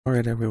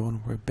Alright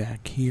everyone, we're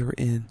back here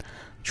in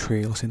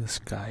Trails in the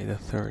Sky, the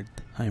third.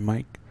 I'm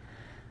Mike,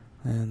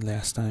 and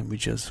last time we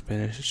just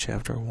finished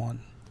chapter 1.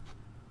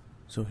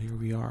 So here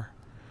we are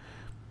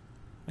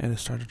at the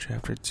start of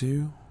chapter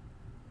 2.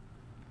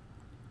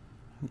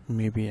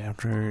 Maybe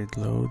after it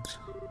loads,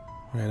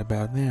 right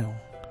about now,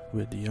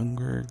 with the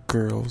younger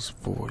girl's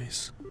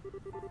voice.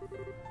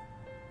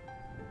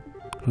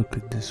 Who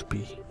could this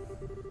be?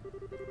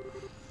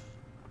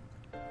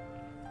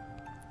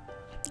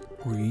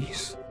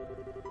 RIes?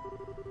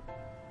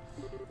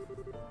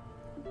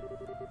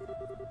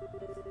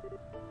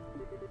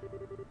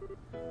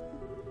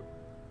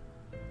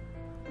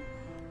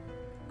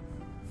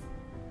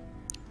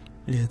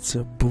 It's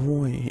a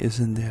boy,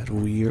 isn't that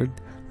weird?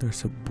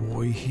 There's a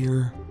boy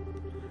here.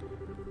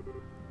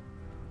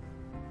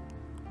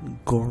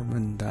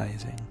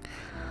 Gormandizing.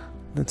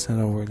 That's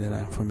not a word that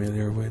I'm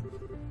familiar with.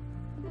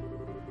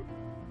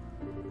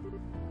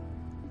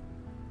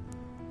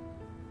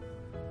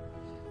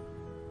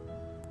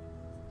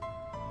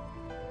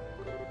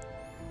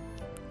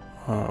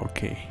 Oh,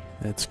 okay,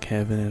 that's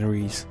Kevin and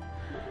RIes.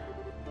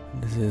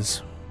 This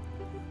is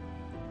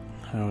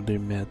how they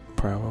met,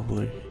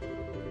 probably.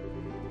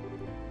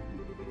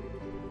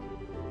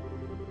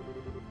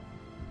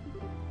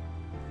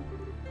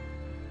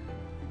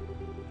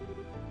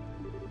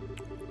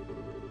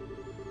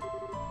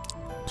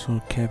 So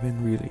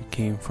Kevin really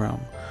came from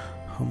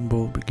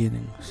humble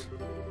beginnings.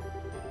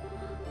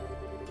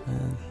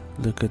 And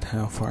look at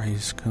how far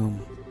he's come.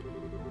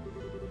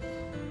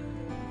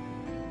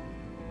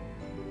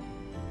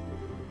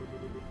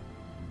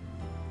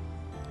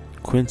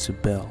 Quincy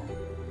Bell.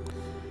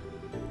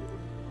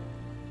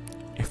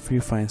 If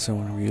you find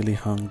someone really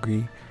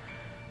hungry,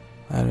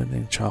 I don't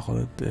think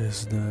chocolate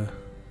is the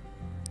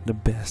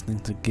best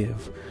thing to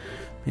give.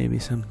 Maybe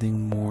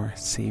something more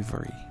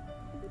savory,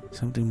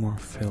 something more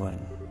filling.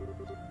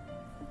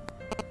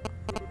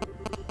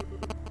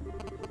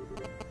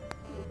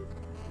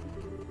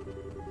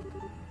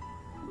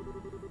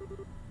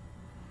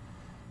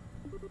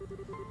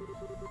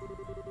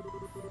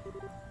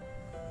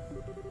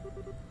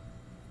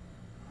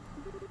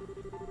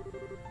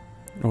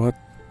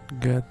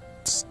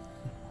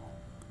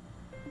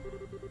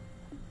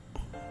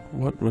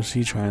 What was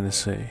he trying to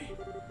say?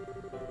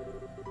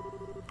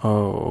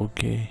 Oh,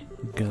 okay.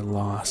 Get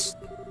lost.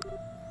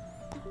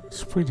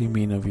 It's pretty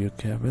mean of you,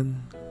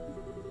 Kevin.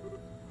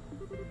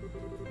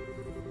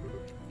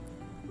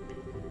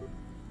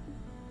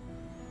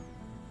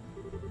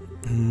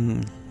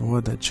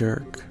 What a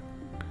jerk.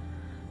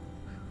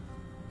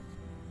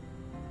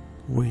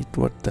 Wait,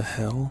 what the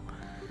hell?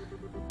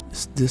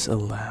 Is this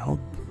allowed?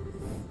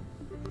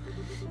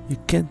 You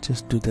can't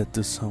just do that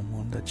to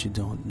someone that you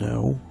don't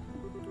know.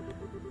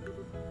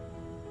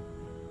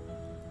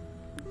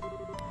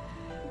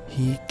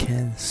 He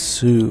can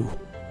sue.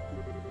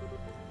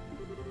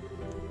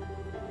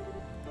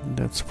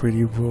 That's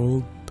pretty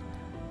bold,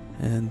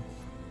 and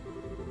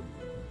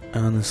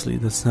honestly,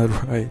 that's not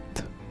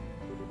right.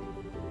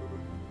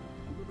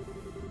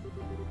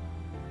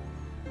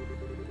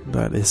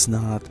 That is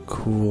not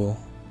cool.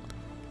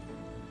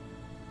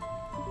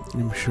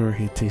 I'm sure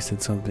he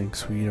tasted something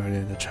sweeter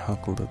than the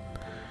chocolate,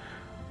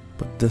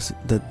 but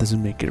that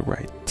doesn't make it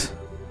right.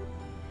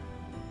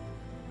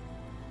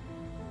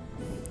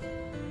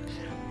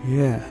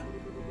 Yeah.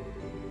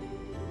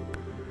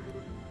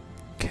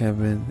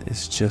 Kevin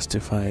is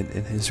justified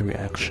in his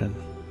reaction.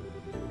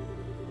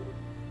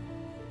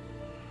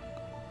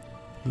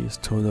 He is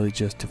totally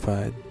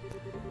justified.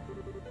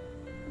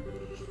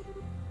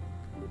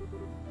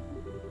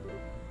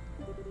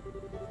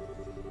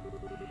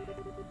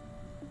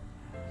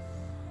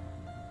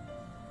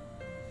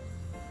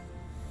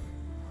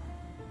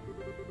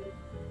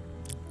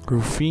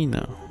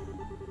 Rufino.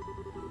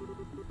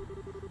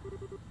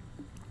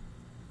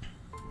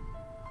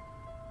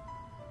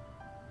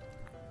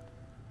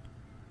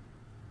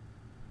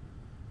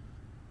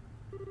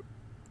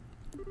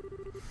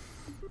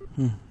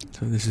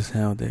 So this is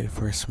how they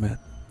first met.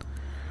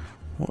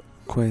 What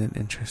quite an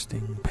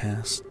interesting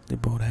past they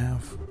both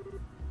have.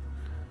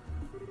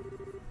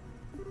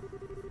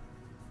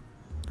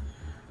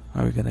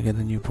 Are we gonna get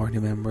a new party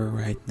member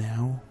right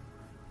now?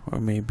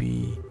 Or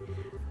maybe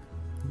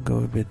go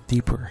a bit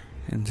deeper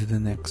into the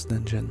next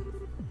dungeon?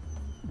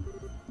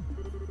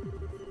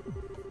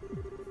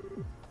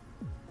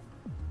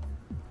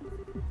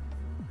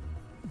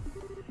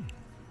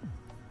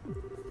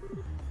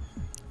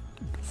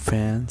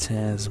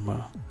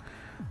 Phantasma,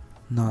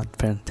 not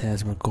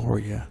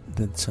Phantasmagoria,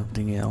 did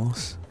something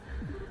else,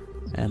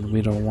 and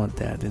we don't want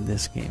that in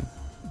this game.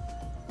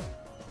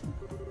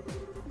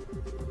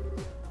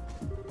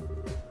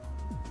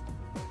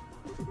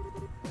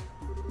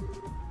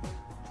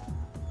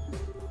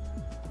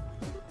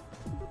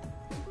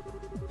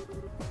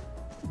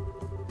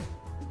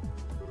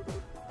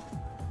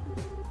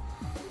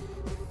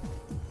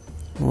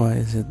 Why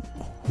is it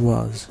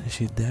was? Is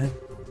she dead?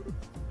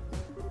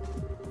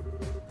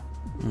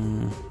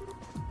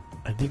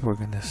 I think we're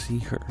gonna see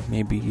her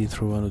maybe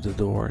through one of the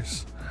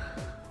doors.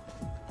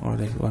 Or or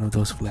like one of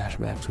those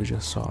flashbacks we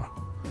just saw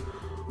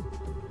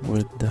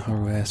with the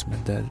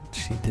harassment that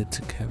she did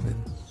to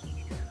Kevin.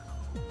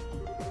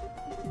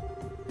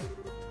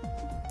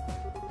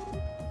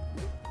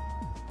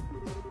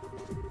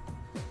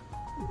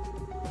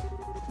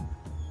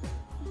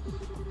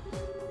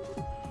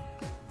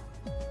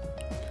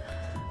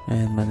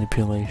 And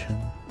manipulation.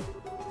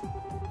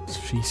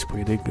 She's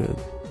pretty good.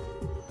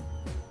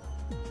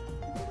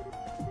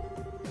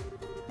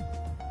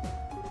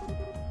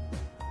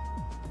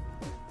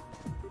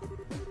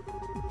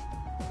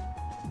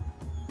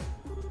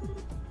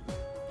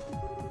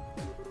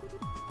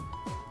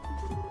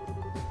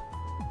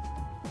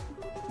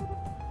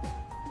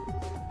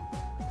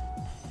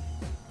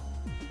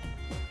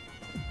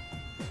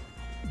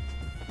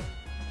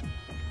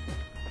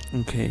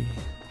 Okay,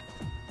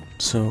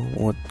 so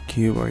what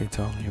cube are you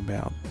talking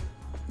about?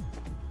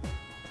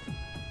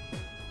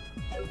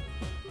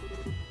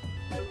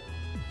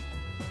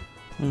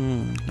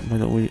 Why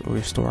don't we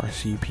restore our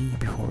CP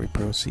before we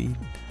proceed?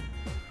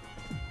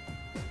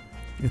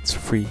 It's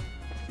free.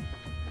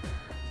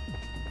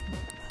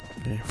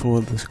 Okay,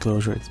 full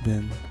disclosure, it's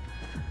been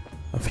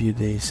a few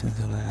days since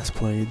I last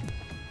played,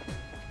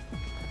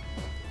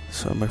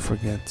 so I might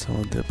forget some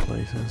of the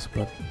places,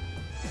 but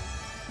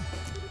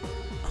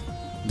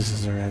this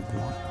is the red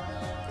one.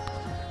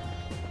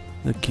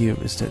 The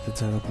cube is the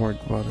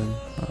teleport button.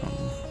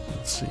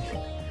 Let's see.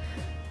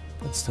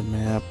 That's the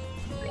map.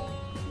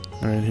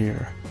 Right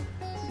here.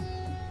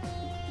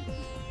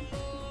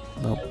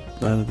 Nope, I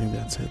don't think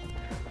that's it.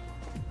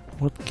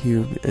 What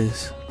cube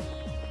is,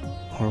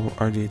 or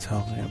are they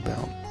talking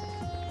about?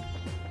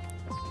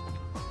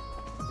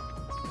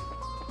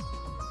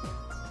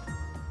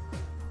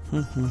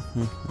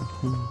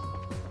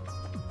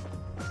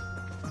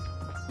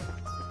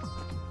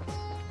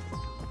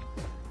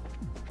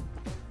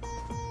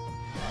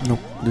 Nope,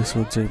 this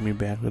will take me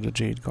back to the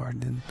Jade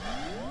Garden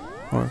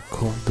or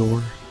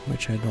corridor,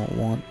 which I don't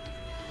want.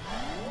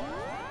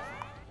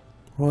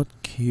 What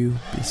cube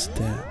is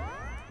that?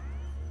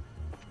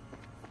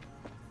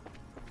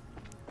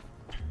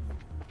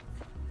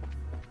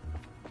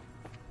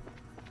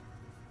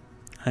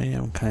 I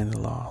am kinda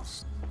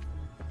lost.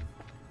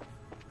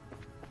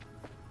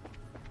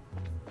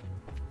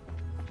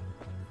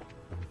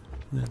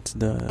 That's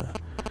the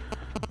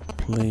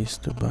place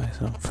to buy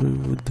some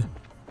food.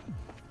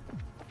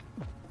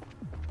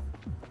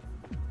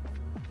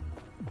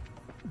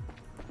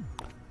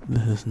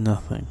 This is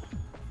nothing.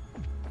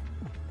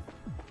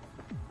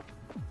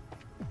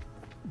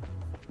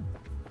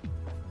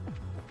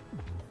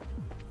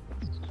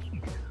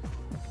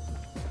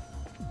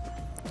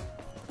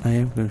 I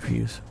am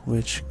confused.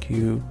 Which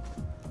cube?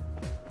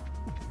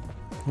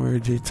 What are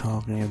they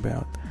talking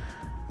about?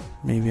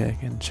 Maybe I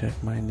can check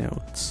my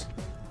notes.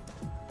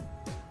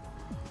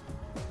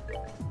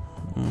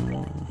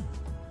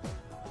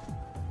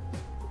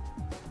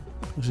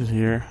 Is it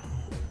here?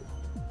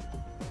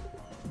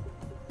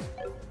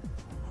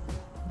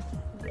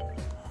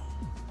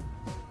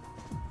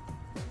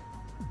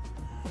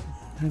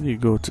 How do you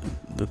go to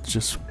that?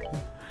 Just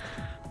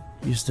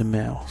use the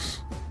mouse.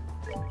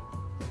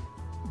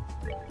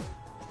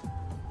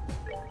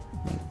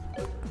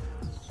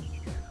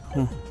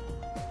 Well,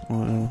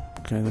 I'm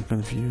kind of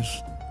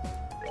confused.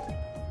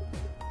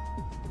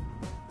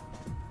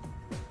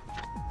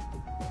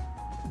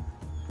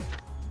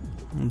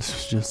 This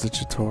is just the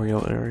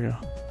tutorial area.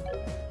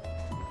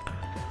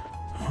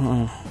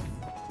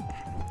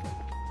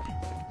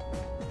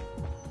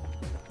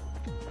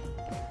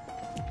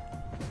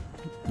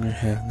 I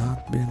have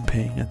not been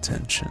paying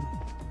attention.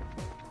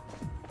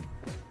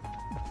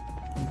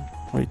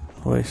 Wait,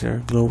 why is there a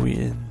glowy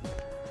in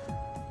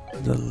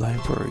the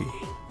library?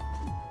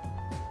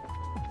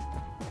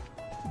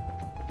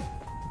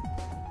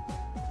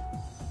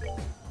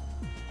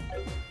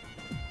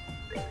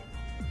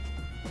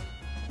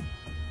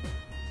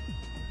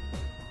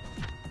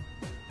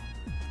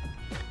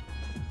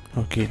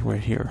 Okay,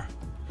 right here.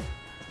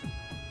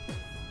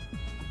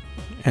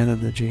 End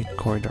of the Jade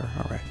Corridor,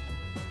 alright.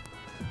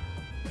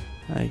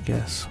 I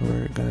guess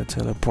we're gonna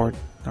teleport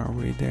our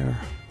way there.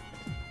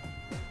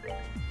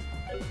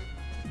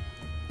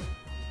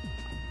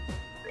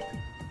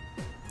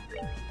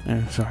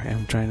 I'm sorry,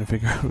 I'm trying to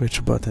figure out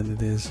which button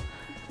it is.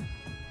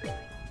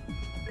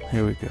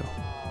 Here we go.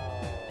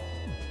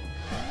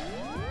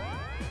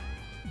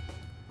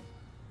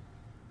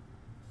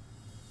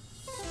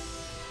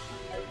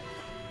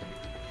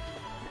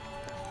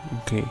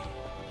 Okay,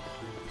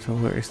 so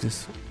where is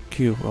this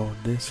cube? Oh,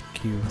 this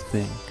cube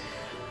thing.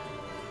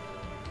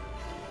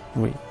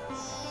 Wait,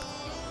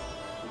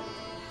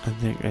 I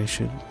think I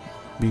should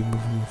be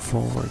moving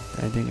forward.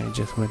 I think I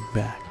just went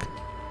back.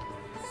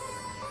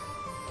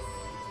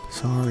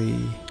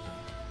 Sorry.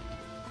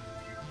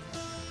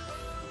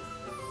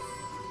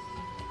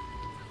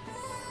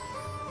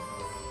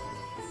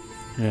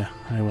 Yeah,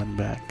 I went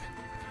back.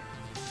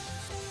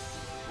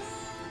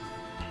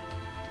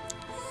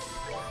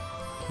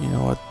 You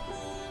know what?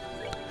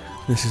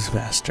 This is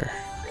faster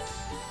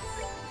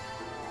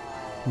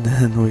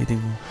than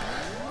waiting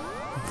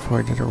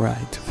for the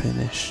ride to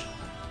finish.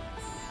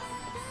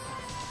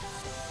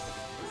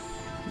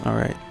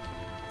 Alright.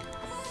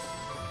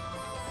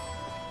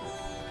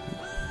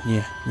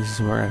 Yeah, this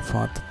is where I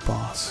fought the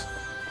boss.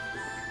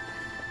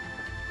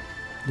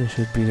 This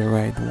should be the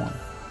right one.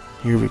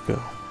 Here we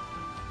go.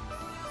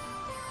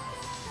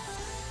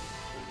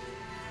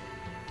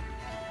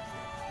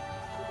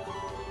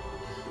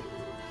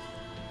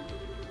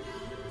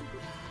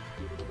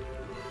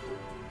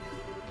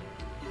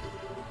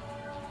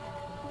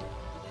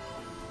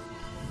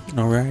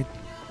 Alright.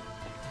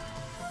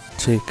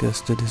 Take us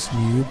to this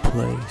new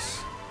place.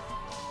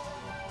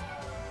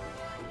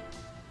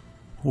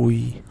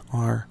 We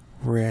are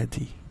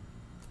ready.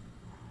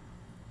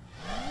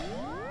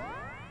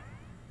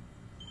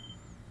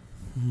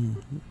 I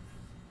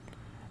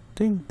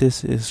think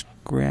this is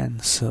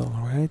Grand Cell,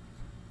 right?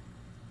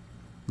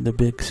 The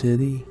big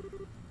city.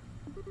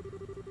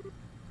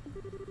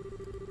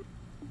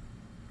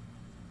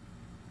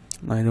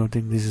 I don't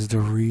think this is the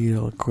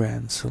real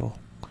Grand Cell.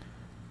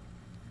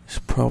 It's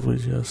probably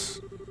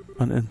just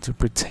an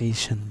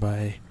interpretation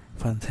by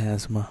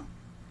Phantasma.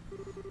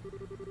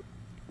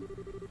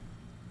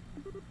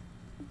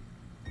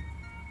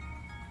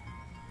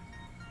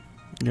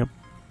 Yep.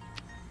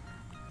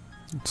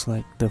 It's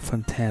like the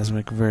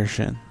phantasmic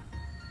version.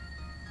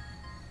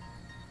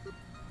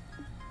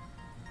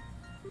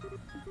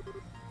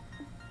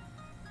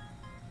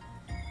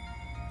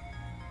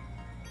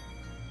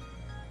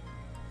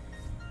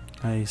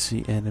 I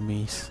see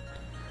enemies.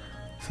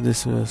 So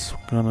this was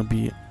gonna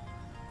be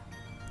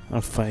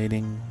a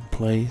fighting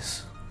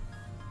place.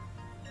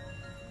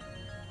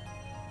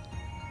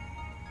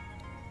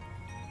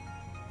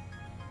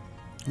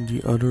 The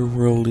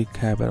otherworldly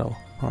capital.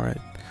 Alright.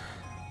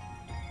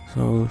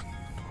 So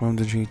from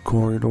the Jade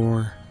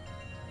Corridor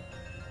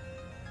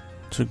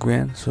to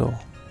Grand Cell.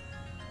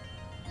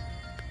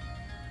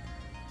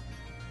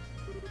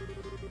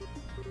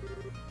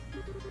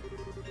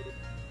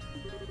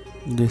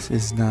 This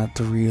is not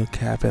the real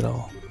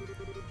capital.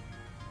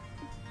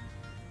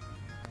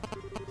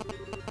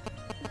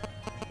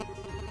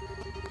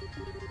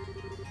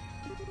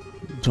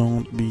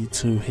 Don't be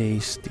too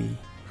hasty.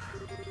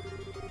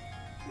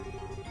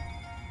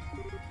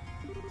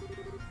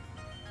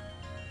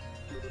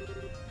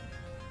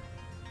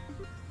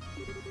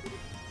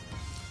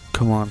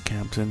 Come on,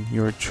 Captain,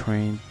 you're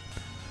trained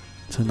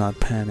to not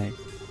panic.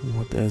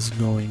 What is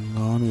going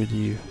on with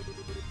you?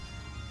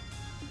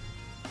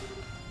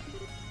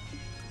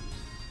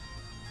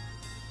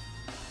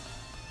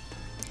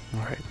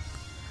 Alright.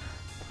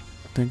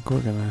 I think we're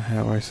gonna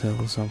have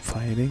ourselves some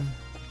fighting.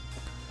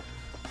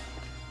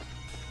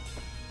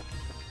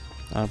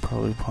 I'll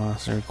probably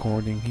pause the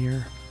recording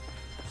here.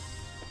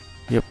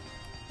 Yep.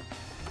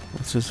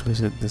 Let's just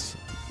visit this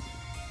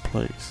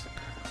place.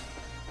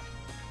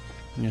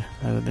 Yeah,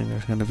 I don't think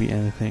there's gonna be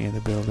anything in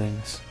the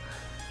buildings.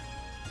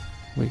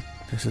 Wait,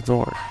 there's a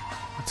door.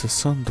 It's a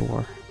sun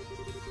door.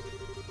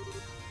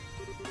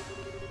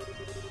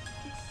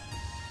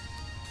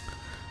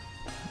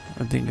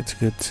 I think it's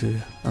good to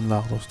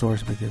unlock those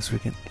doors because we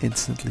can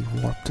instantly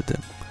warp to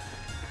them.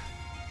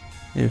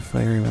 If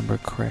I remember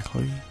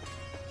correctly.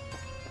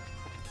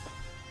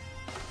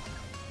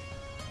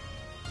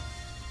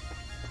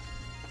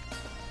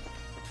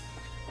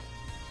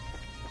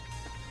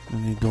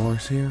 Any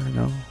doors here?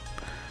 No.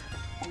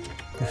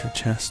 There's a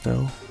chest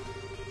though.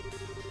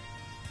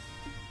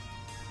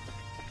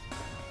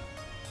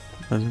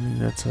 I think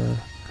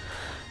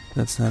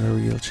that's not a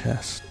real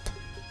chest.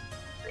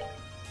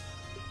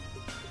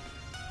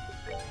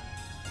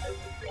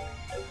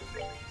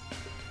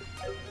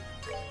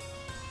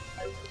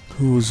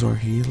 Who's our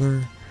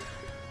healer?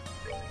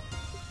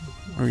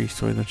 Or you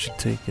still don't you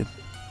take it?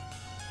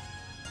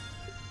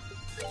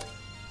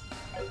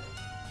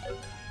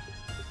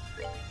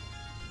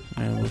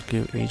 I will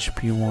give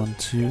HP 1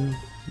 to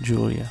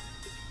Julia.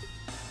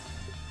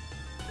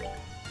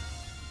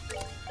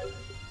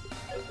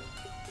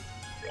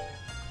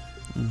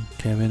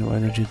 Kevin, why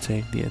don't you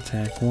take the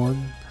attack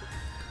 1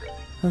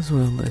 as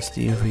well as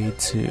the evade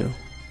 2?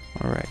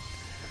 Alright.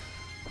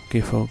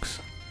 Okay, folks.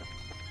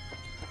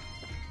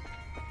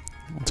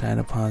 I'll try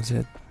to pause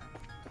it.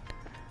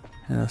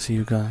 And I'll see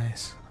you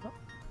guys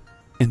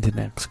in the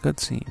next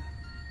cutscene.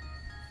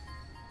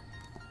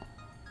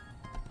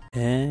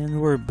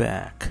 And we're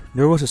back.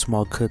 There was a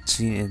small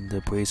cutscene in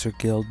the Bracer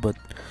Guild, but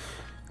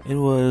it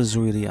was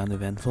really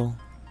uneventful.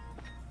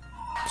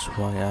 That's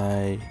why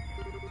I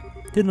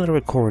did not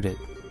record it.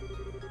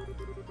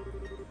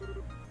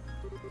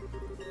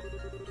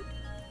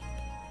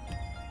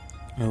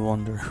 I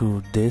wonder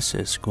who this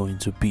is going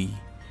to be.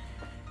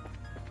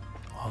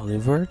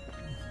 Oliver?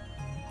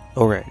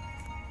 Alright.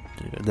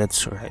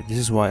 That's right. This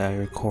is why I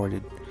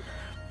recorded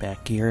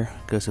back here,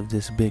 because of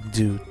this big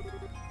dude.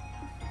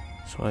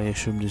 So I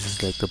assume this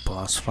is like the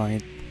boss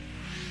fight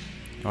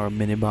or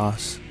mini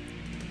boss.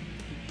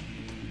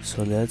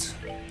 So let's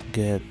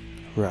get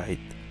right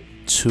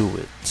to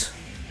it.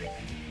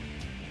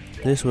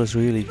 This was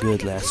really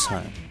good last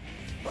time.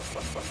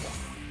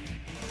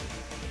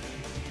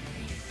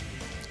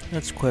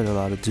 That's quite a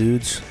lot of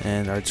dudes,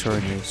 and our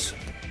turn is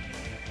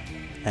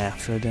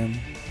after them.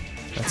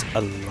 That's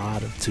a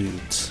lot of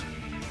dudes.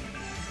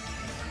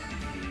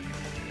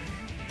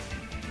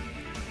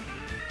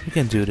 We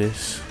can do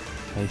this,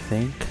 I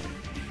think.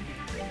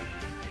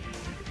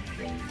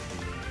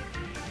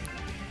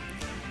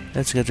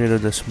 Let's get rid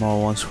of the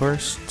small ones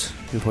first,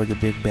 before the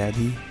big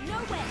baddie.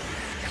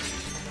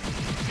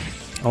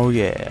 Oh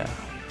yeah.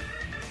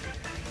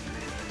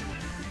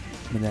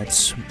 And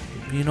that's...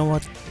 you know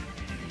what?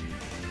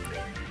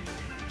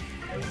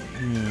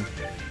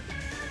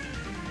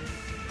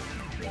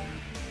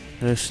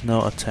 There's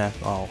no attack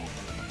all.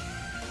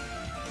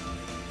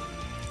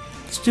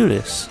 Let's do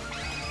this.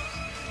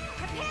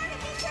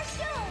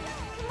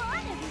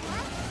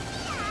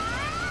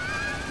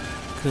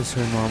 Because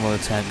her normal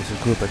attack is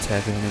a group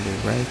attack anyway,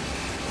 right?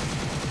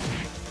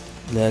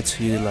 Let's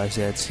utilize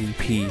that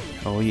CP.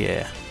 Oh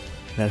yeah.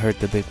 That hurt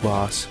the big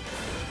boss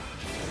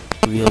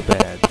real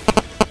bad.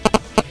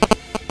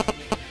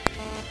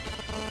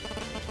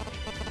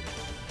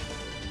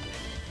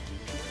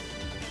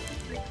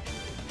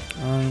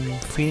 I'm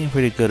feeling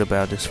pretty good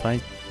about this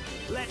fight.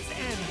 Let's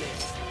end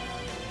this.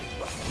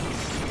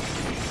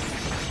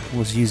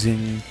 Was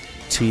using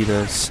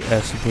Cheetah's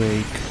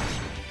S-Break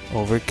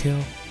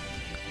overkill?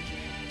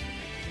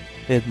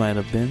 It might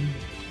have been.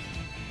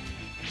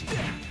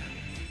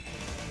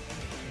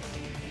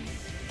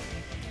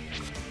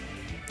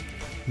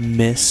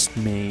 Missed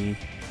me.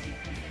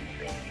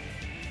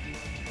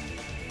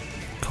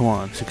 Come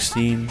on,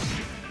 16.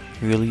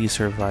 Really, you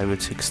survive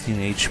with 16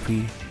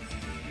 HP?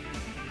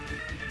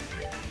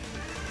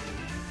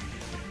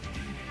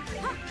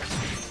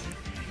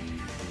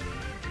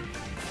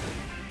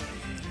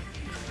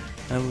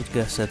 I would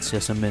guess that's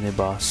just a mini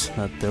boss,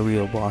 not the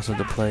real boss of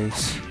the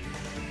place.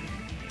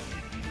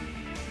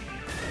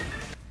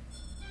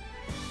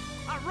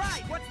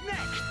 Alright, what's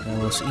next? That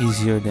was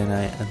easier than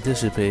I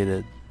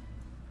anticipated.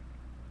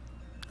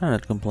 I'm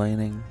not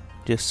complaining,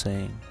 just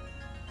saying.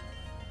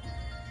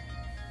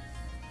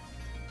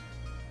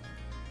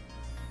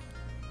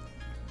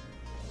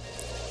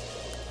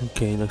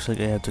 Okay, looks like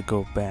I have to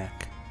go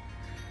back.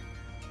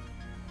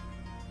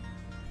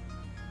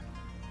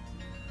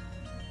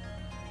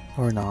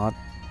 Or not.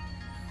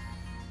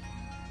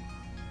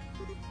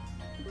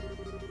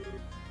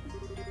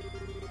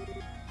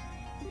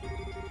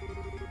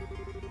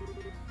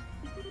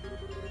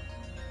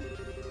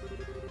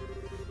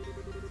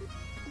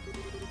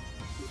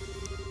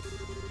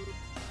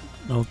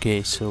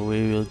 Okay, so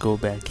we will go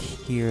back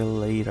here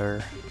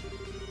later.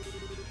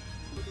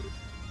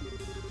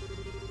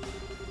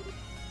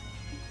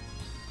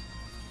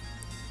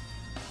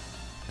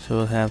 So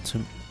we'll have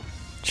to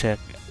check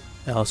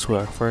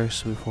elsewhere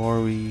first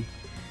before we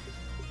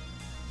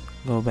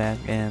go back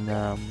and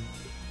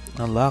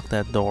unlock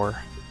that door.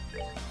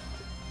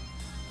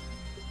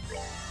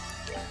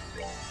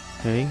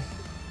 Okay,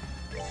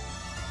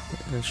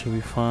 that should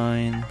be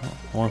fine.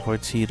 One for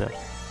Cheetah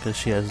because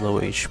she has low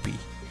HP.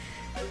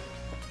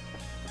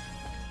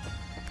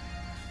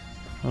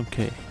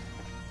 Okay,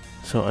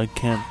 so I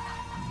can't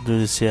do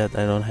this yet.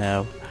 I don't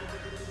have.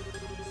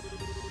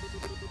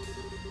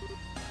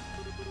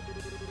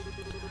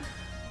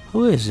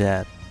 Who is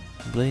that?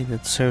 Blade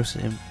that serves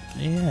him.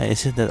 Yeah,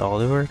 is it that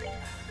Oliver?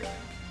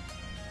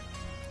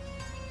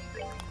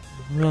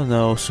 We'll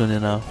know soon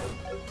enough.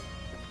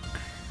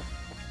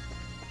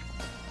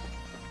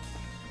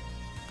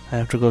 I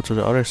have to go to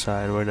the other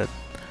side where that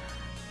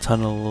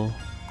tunnel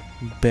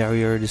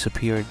barrier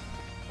disappeared.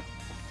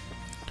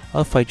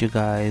 I'll fight you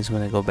guys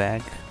when I go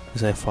back,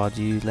 because I fought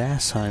you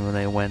last time when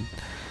I went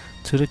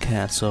to the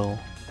castle.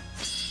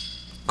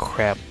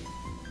 Crap.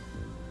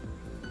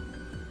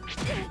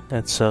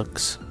 That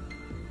sucks.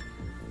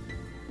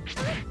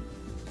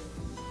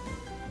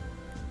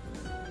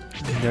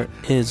 There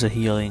is a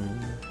healing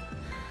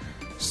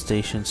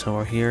station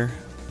somewhere here.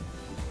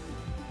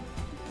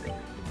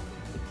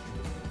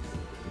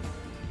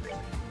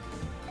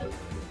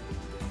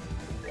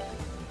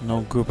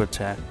 No group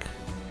attack.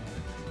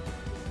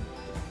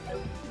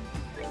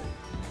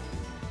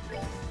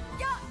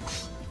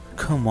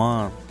 Come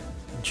on,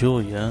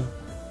 Julia.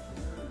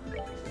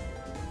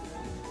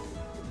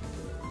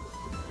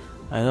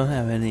 I don't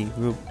have any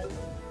group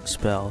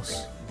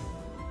spells.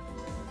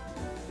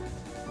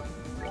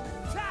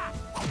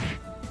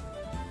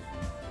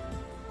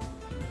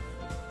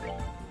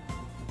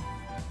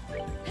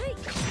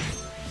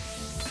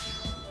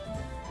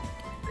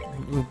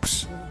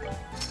 Oops.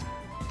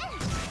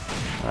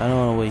 I don't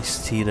want to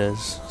waste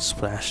Tita's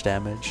splash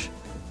damage.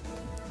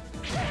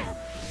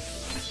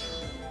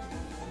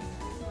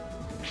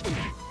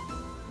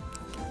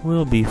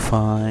 We'll be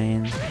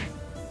fine.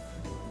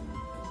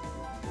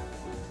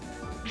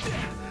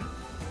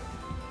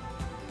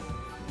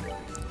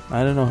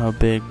 I don't know how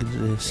big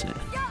this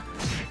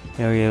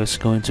area is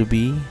going to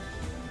be,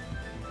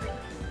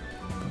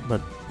 but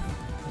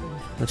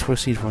let's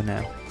proceed for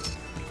now.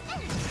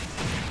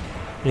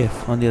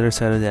 If on the other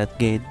side of that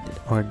gate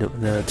or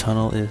the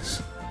tunnel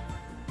is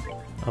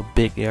a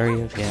big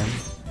area again,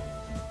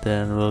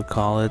 then we'll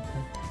call it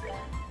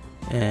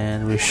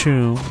and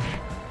resume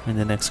in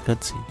the next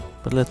cutscene.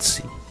 But let's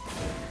see.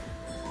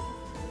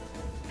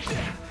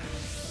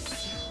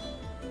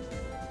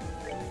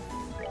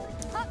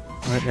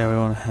 Alright,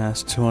 everyone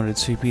has 200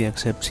 CP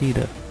except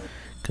Cheetah,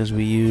 because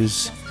we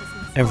use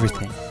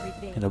everything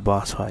in the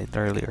boss fight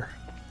earlier.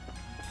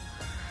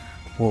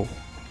 Whoa,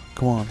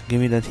 come on,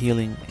 give me that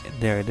healing.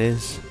 There it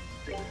is.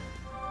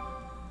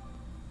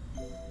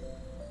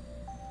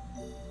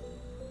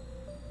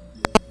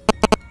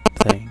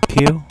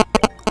 Thank you.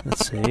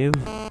 Let's save.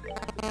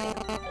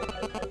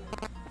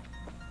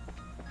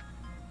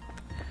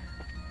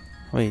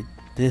 Wait,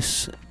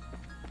 this...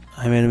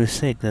 I made a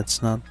mistake,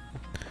 that's not...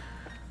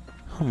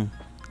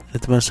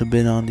 It must have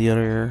been on the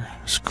other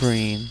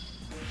screen.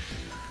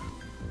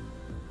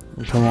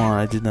 Come on,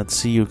 I did not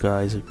see you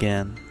guys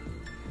again.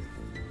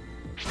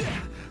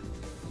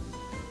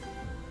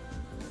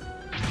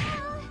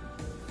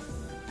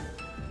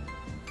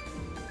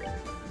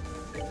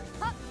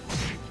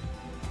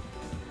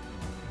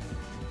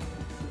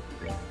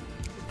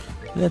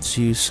 Let's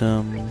use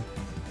some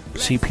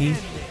CP.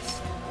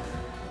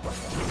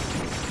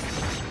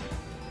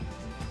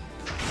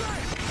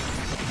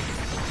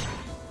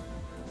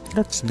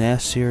 That's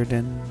nastier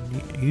than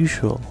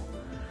usual.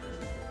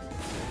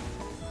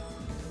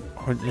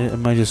 Or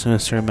am I just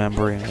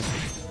misremembering it?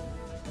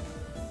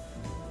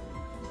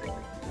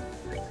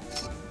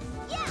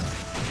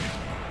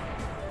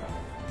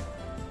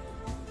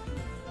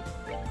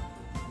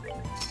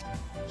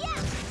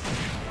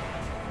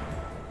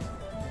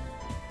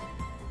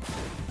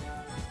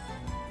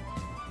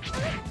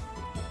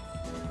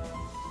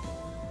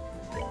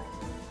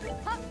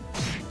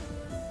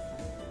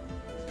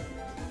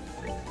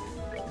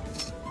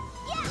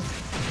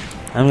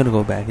 I'm gonna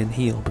go back and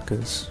heal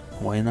because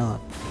why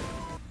not?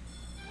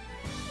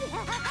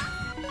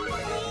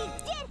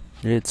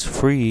 It's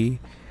free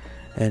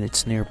and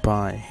it's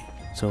nearby,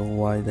 so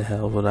why the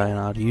hell would I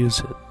not use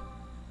it?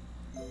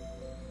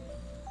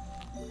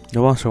 The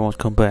monster won't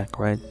come back,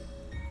 right?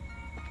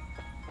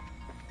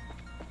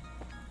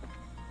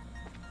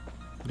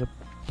 Yep,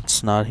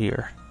 it's not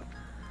here.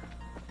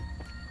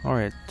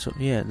 Alright, so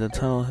yeah, the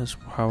tunnel is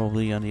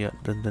probably on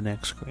the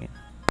next screen.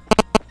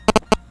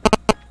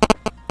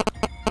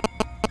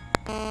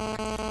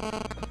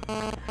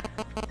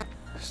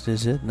 Is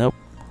this it? Nope.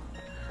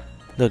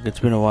 Look, it's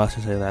been a while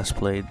since I last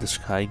played the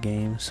Sky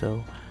game,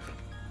 so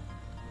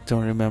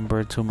don't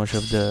remember too much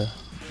of the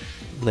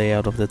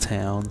layout of the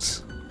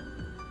towns.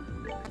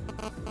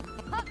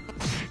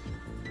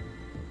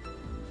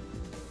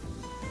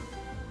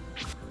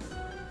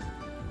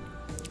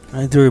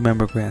 I do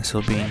remember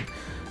Gransville being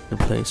the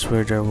place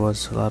where there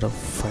was a lot of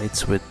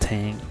fights with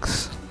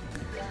tanks.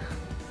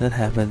 That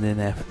happened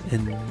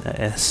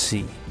in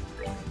SC.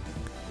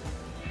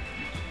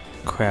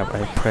 Crap,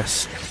 I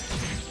pressed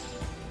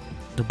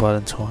the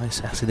button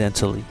twice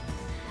accidentally.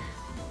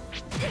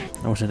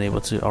 I wasn't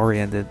able to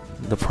orient it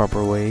the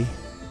proper way.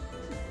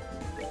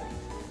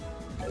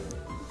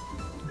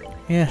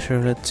 Yeah, sure,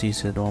 let's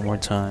use it one more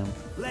time.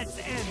 Let's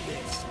end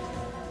this.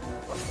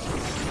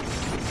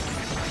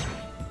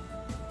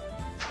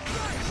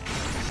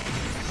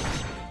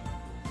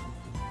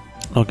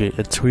 Okay,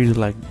 it's really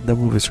like, the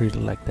move is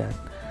really like that.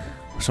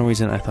 For some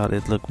reason I thought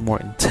it looked more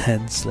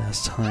intense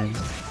last time.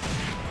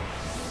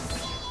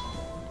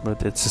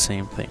 But it's the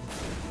same thing.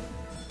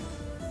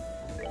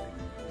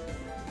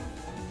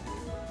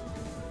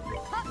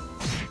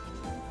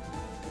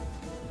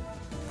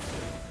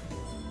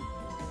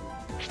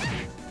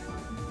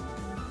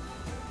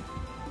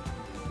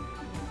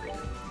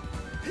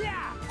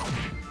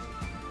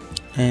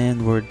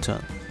 And we're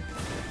done.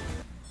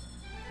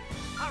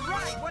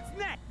 Alright, what's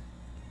next?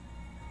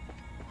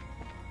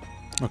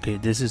 Okay,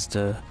 this is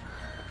the...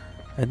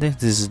 I think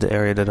this is the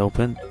area that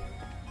opened.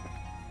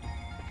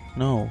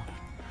 No.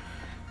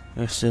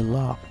 They're still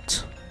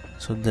locked.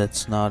 So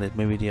that's not it.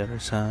 Maybe the other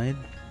side.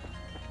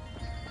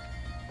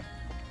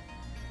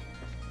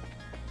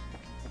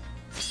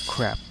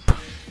 Crap.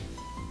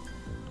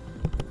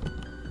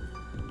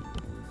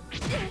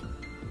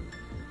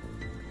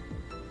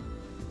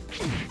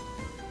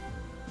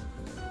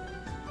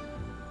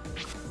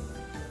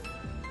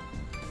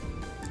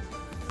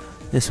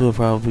 This will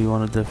probably be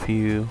one of the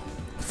few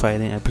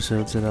fighting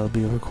episodes that I'll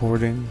be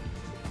recording.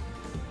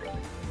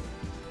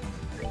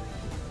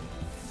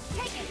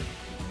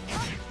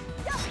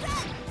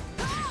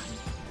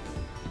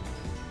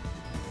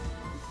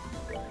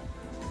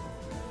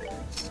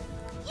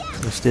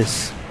 Because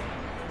this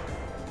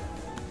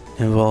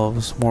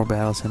involves more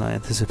battles than I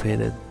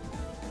anticipated.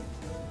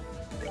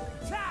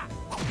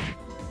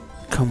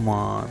 Come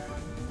on.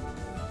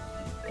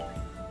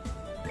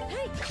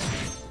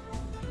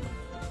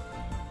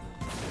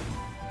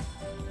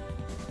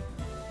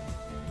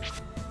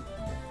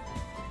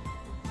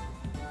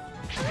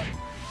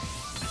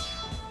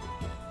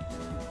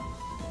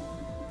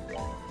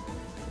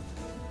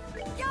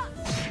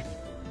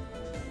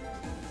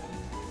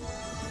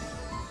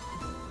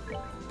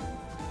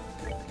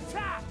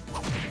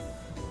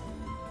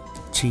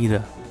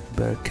 Cheetah,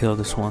 better kill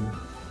this one.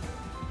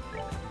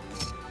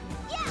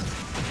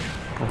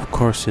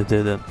 course you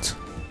didn't.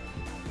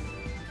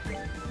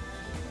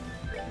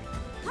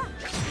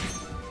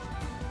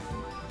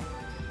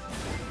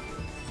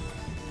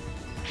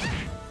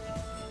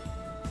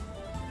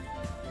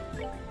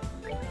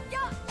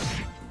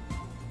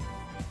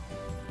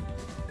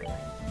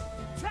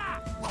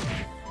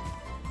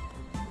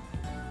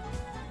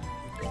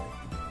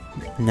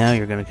 Now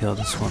you're gonna kill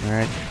this one,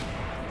 right?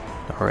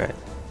 Alright.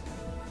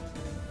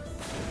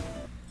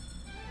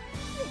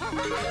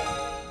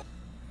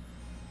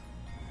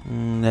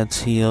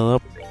 Let's heal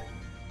up.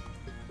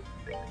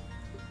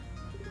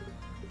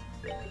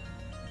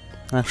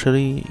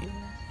 Actually,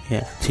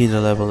 yeah,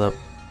 Tina leveled up.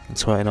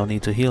 That's why I don't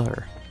need to heal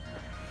her.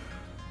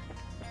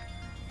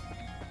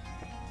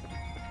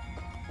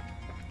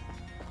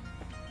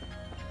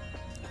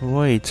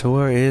 Wait, so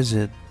where is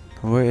it?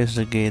 Where is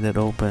the gate that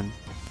opened?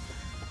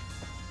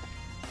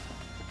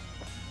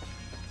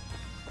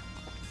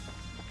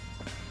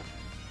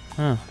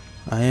 Huh,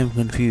 I am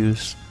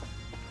confused.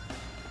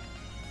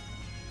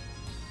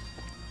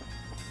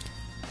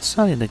 It's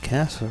not in the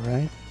castle,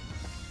 right?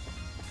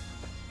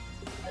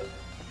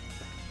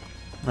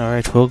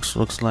 Alright folks,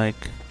 looks like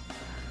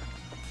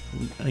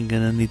I'm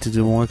gonna need to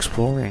do more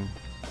exploring.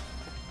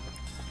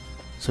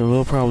 So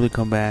we'll probably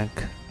come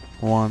back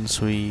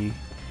once we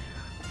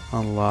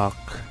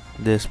unlock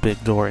this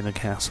big door in the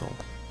castle.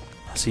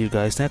 I'll see you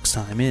guys next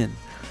time in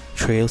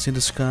Trails in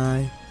the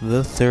Sky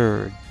the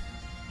 3rd.